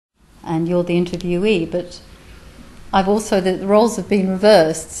and you're the interviewee, but I've also, the roles have been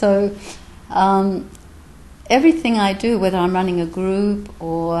reversed. So everything I do, whether I'm running a group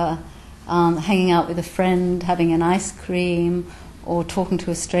or hanging out with a friend, having an ice cream, or talking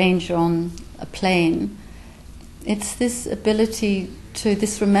to a stranger on a plane, it's this ability to,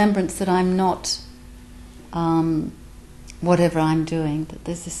 this remembrance that I'm not whatever I'm doing, that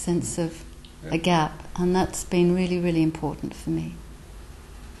there's this sense of a gap, and that's been really, really important for me.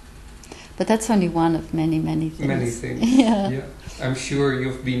 But that's only one of many, many things. Many things. Yeah. I'm sure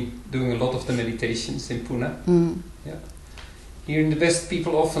you've been doing a lot of the meditations in Pune. Yeah. Here in the West,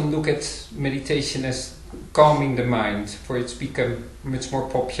 people often look at meditation as calming the mind, for it's become much more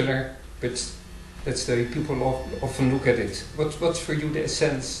popular, but that's the way people often look at it. What's for you the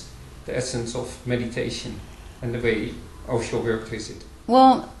essence of meditation and the way Osho worked with it?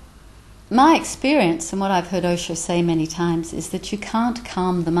 Well, my experience, and what I've heard Osho say many times, is that you can't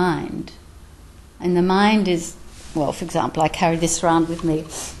calm the mind. And the mind is, well, for example, I carry this around with me,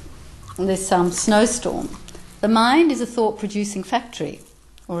 this snowstorm. The mind is a thought-producing factory,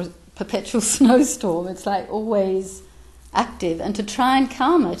 or a perpetual snowstorm. It's like always active. And to try and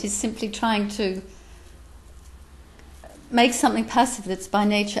calm it is simply trying to make something passive that's by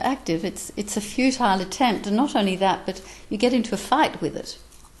nature active. It's a futile attempt. And not only that, but you get into a fight with it.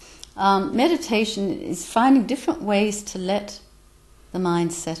 Meditation is finding different ways to let the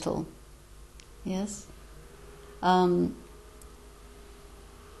mind settle. Yes? In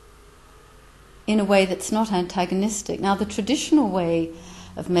a way that's not antagonistic. Now, the traditional way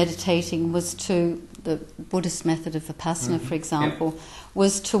of meditating was to, the Buddhist method of Vipassana, for example,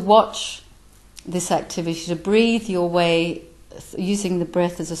 was to watch this activity, to breathe your way, using the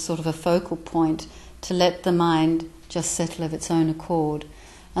breath as a sort of a focal point, to let the mind just settle of its own accord.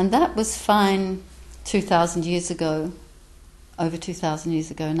 And that was fine 2,000 years ago, over 2,000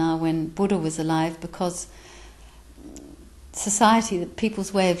 years ago now, when Buddha was alive, because society,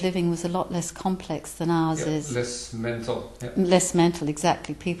 people's way of living was a lot less complex than ours is. Less mental. Yeah. Less mental,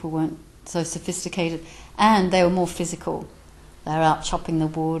 exactly. People weren't so sophisticated, and they were more physical. They were out chopping the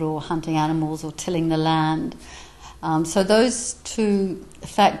wood or hunting animals or tilling the land. So those two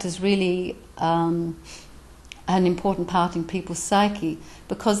factors really an important part in people's psyche,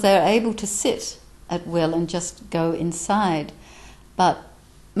 because they're able to sit at will and just go inside. But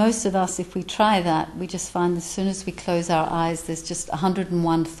most of us, if we try that, we just find as soon as we close our eyes, there's just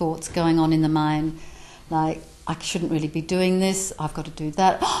 101 thoughts going on in the mind, like, I shouldn't really be doing this, I've got to do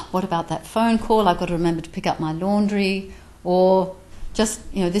that, what about that phone call, I've got to remember to pick up my laundry, or just,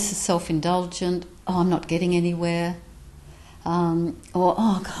 this is self-indulgent, I'm not getting anywhere, or,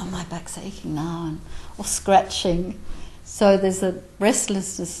 oh God, my back's aching now, or scratching. So there's a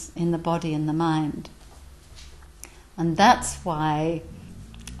restlessness in the body and the mind. And that's why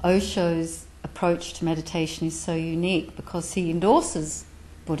Osho's approach to meditation is so unique, because he endorses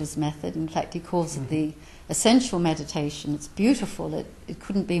Buddha's method. In fact, he calls it the essential meditation. It's beautiful. It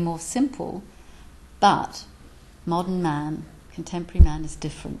couldn't be more simple. But modern man, contemporary man, is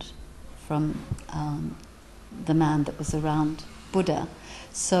different from the man that was around Buddha.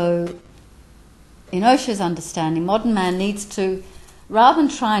 So in Osho's understanding, modern man needs to, rather than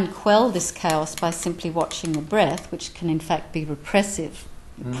try and quell this chaos by simply watching the breath, which can in fact be repressive,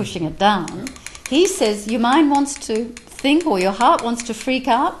 pushing it down, he says your mind wants to think, or your heart wants to freak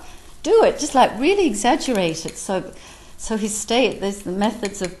out, do it, just like really exaggerate it. So his state, there's the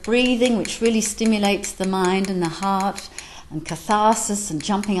methods of breathing, which really stimulates the mind and the heart, and catharsis and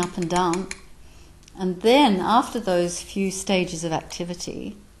jumping up and down. And then after those few stages of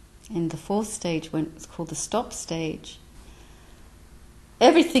activity, in the fourth stage, when it's called the stop stage,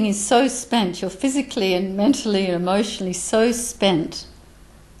 everything is so spent, you're physically and mentally and emotionally so spent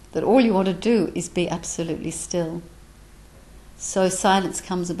that all you want to do is be absolutely still. So silence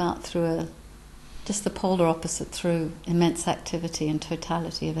comes about through just the polar opposite, through immense activity and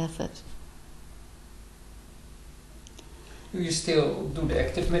totality of effort. Do you still do the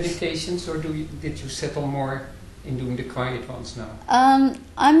active meditations, or did you settle more in doing the quiet ones now?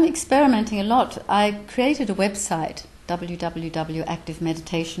 I'm experimenting a lot. I created a website,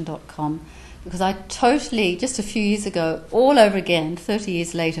 www.activemeditation.com, because I totally, just a few years ago, all over again, 30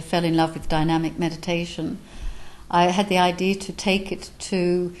 years later, fell in love with dynamic meditation. I had the idea to take it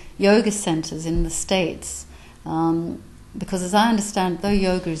to yoga centers in the States, because as I understand, though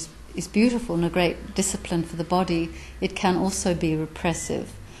yoga is beautiful and a great discipline for the body, it can also be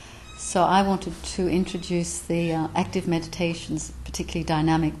repressive. So I wanted to introduce the active meditations, particularly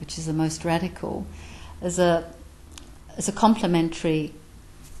dynamic, which is the most radical, as a complementary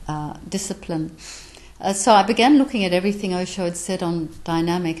discipline. So I began looking at everything Osho had said on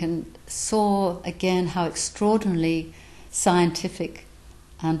dynamic and saw again how extraordinarily scientific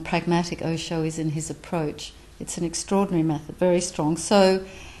and pragmatic Osho is in his approach. It's an extraordinary method, very strong. So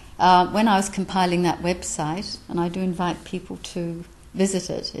when I was compiling that website, and I do invite people to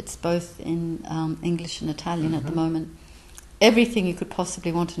visit it, it's both in English and Italian at the moment, everything you could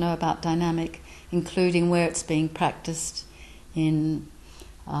possibly want to know about dynamic, including where it's being practiced in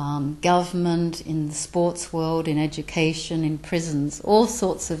government, in the sports world, in education, in prisons, all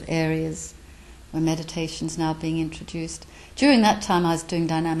sorts of areas where meditation's now being introduced. During that time I was doing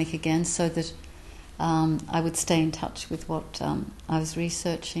dynamic again so that I would stay in touch with what I was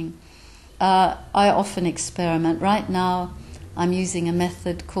researching. I often experiment. Right now I'm using a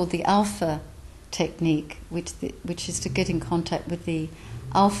method called the alpha technique, which is to get in contact with the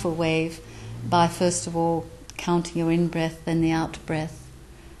alpha wave by first of all counting your in-breath, then the out-breath,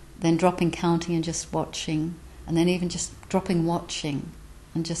 then dropping counting and just watching, and then even just dropping watching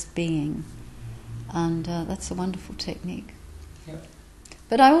and just being. And that's a wonderful technique. Yeah.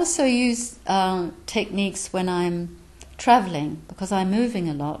 But I also use techniques when I'm traveling, because I'm moving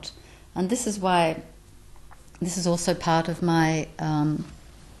a lot, and this is also part of my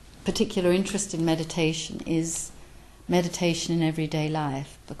particular interest in meditation, is meditation in everyday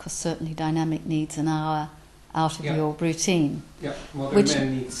life, because certainly dynamic needs an hour out of your routine. Yeah,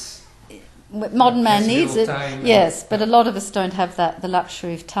 modern man needs it, time, yes, but a lot of us don't have the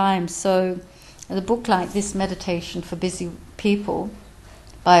luxury of time. So a book like this, Meditation for Busy People,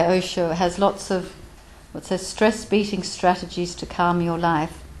 by Osho, has lots of stress beating strategies to calm your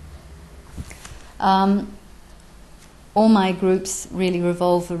life. All my groups really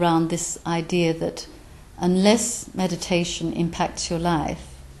revolve around this idea that unless meditation impacts your life,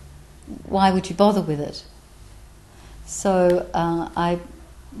 why would you bother with it? So I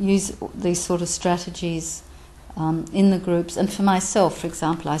use these sort of strategies in the groups. And for myself, for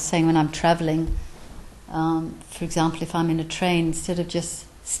example, I was saying when I'm travelling, for example, if I'm in a train, instead of just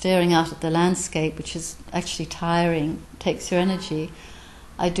staring out at the landscape, which is actually tiring, takes your energy,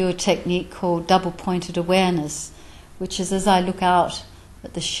 I do a technique called double-pointed awareness, which is as I look out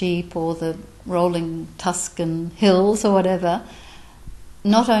at the sheep or the rolling Tuscan hills or whatever,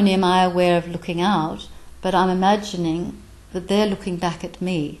 not only am I aware of looking out, but I'm imagining that they're looking back at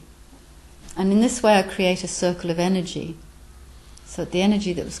me. And in this way I create a circle of energy, so that the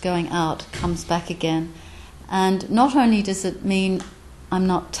energy that was going out comes back again. And not only does it mean I'm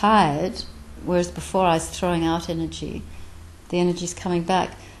not tired, whereas before I was throwing out energy, the energy's coming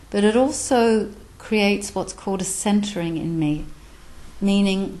back, but it also creates what's called a centering in me,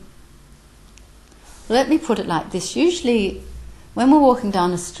 meaning, let me put it like this, usually when we're walking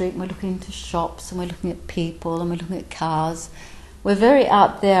down the street and we're looking into shops and we're looking at people and we're looking at cars, we're very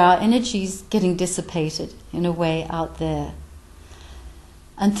out there, our energy's getting dissipated in a way out there.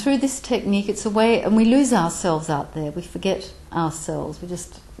 And through this technique it's a way, and we lose ourselves out there, we forget ourselves, we're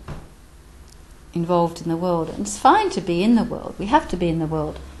just involved in the world. And it's fine to be in the world, we have to be in the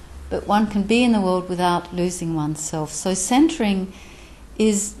world, but one can be in the world without losing oneself. So centering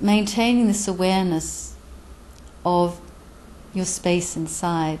is maintaining this awareness of your space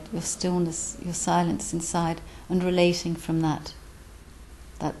inside, your stillness, your silence inside, and relating from that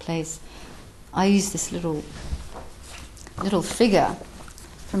place. I use this little figure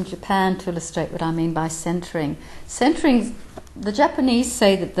from Japan to illustrate what I mean by centering. Centering, the Japanese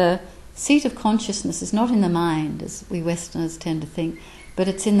say that the seat of consciousness is not in the mind, as we Westerners tend to think, but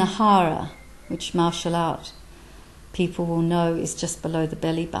it's in the hara, which martial art people will know is just below the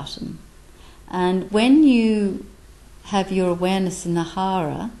belly button. And when you have your awareness in the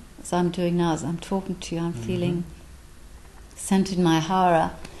hara, as I'm doing now, as I'm talking to you, I'm feeling centered in my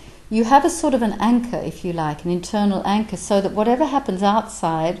hara, you have a sort of an anchor, if you like, an internal anchor, so that whatever happens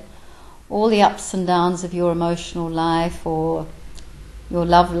outside, all the ups and downs of your emotional life or your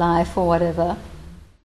love life or whatever,